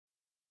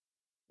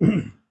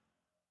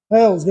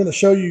I was going to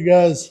show you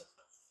guys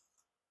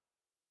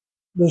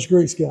this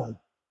grease gun.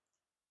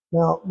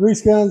 Now,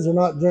 grease guns are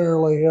not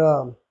generally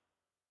a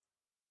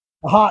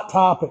hot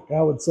topic,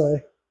 I would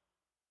say.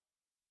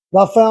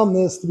 But I found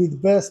this to be the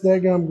best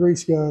daggum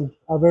grease gun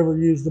I've ever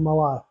used in my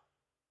life.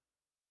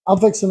 I'm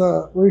fixing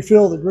to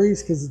refill the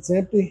grease because it's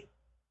empty.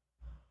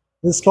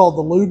 This is called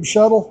the Lube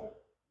Shuttle.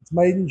 It's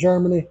made in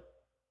Germany.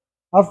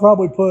 I've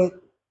probably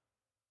put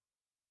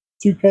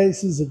 2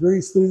 cases of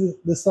grease through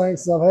this thing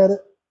since I've had it.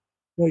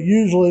 You know,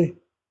 usually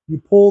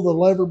you pull the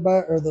lever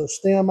back or the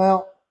stem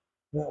out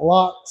and it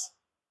locks,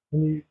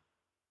 and you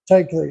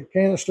take the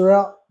canister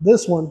out.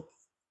 This one,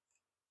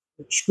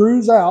 it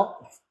screws out.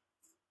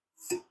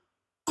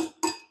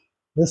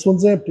 This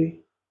one's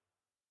empty.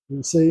 You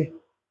can see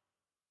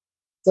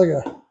it's like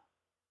a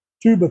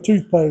tube of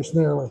toothpaste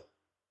nearly.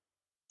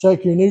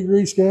 Take your new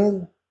grease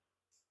gun,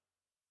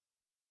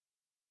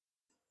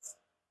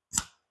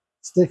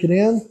 stick it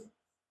in,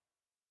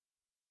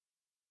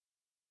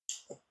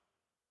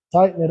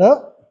 tighten it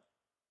up,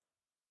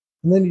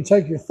 and then you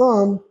take your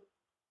thumb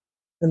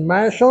and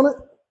mash on it.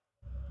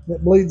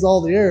 It bleeds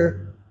all the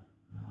air,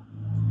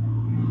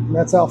 and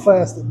that's how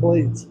fast it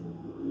bleeds.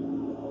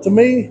 To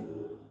me,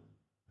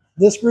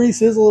 this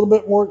grease is a little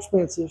bit more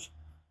expensive,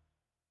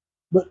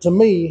 but to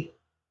me,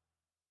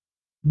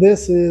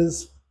 this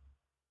is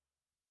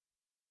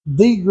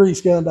the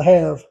grease gun to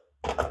have,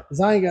 because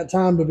I ain't got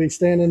time to be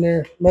standing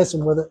there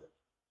messing with it.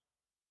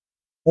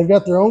 They've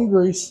got their own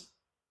grease.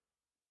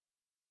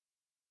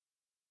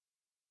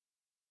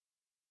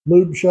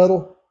 Lube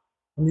Shuttle.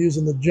 I'm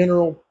using the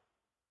general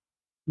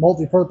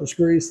multi-purpose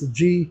grease, the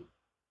G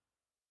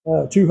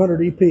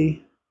 200 EP,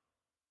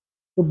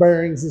 for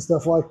bearings and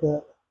stuff like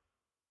that.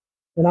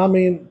 And I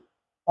mean,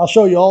 I'll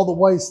show you all the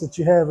waste that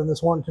you have in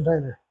this one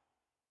container.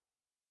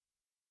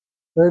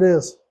 There it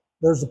is.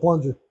 There's the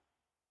plunger.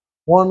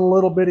 One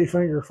little bitty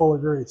finger full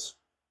of grease.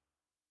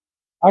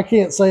 I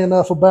can't say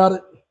enough about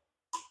it.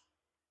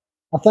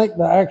 I think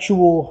the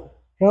actual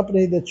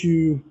company that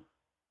you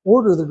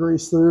order the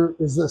grease through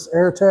is this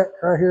AirTech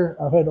right here.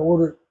 I've had to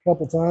order it a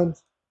couple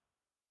times.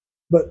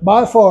 But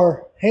by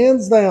far,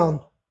 hands down,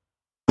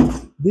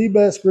 the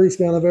best grease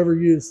gun I've ever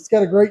used. It's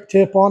got a great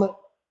tip on it.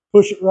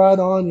 Push it right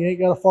on. You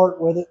ain't got to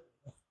fart with it.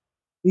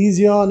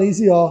 Easy on,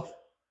 easy off.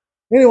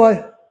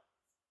 Anyway,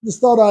 just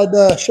thought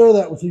I'd share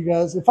that with you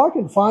guys. If I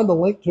can find a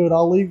link to it,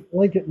 I'll link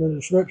it in the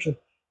description.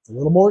 It's a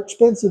little more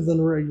expensive than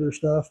the regular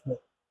stuff,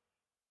 but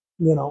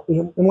you know,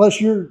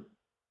 unless you're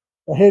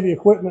a heavy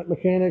equipment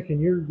mechanic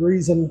and you're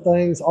greasing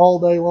things all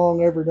day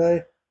long, every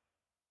day,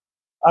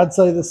 I'd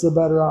say this is a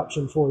better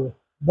option for you.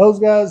 Those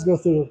guys go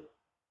through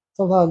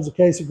sometimes a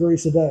case of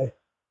grease a day,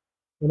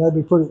 and that'd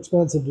be pretty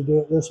expensive to do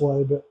it this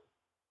way. But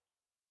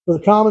for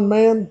the common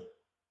man,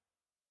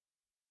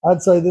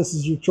 I'd say this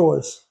is your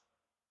choice.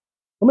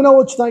 Let me know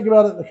what you think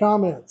about it in the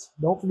comments.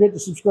 Don't forget to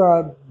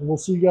subscribe, and we'll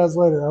see you guys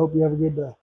later. I hope you have a good day.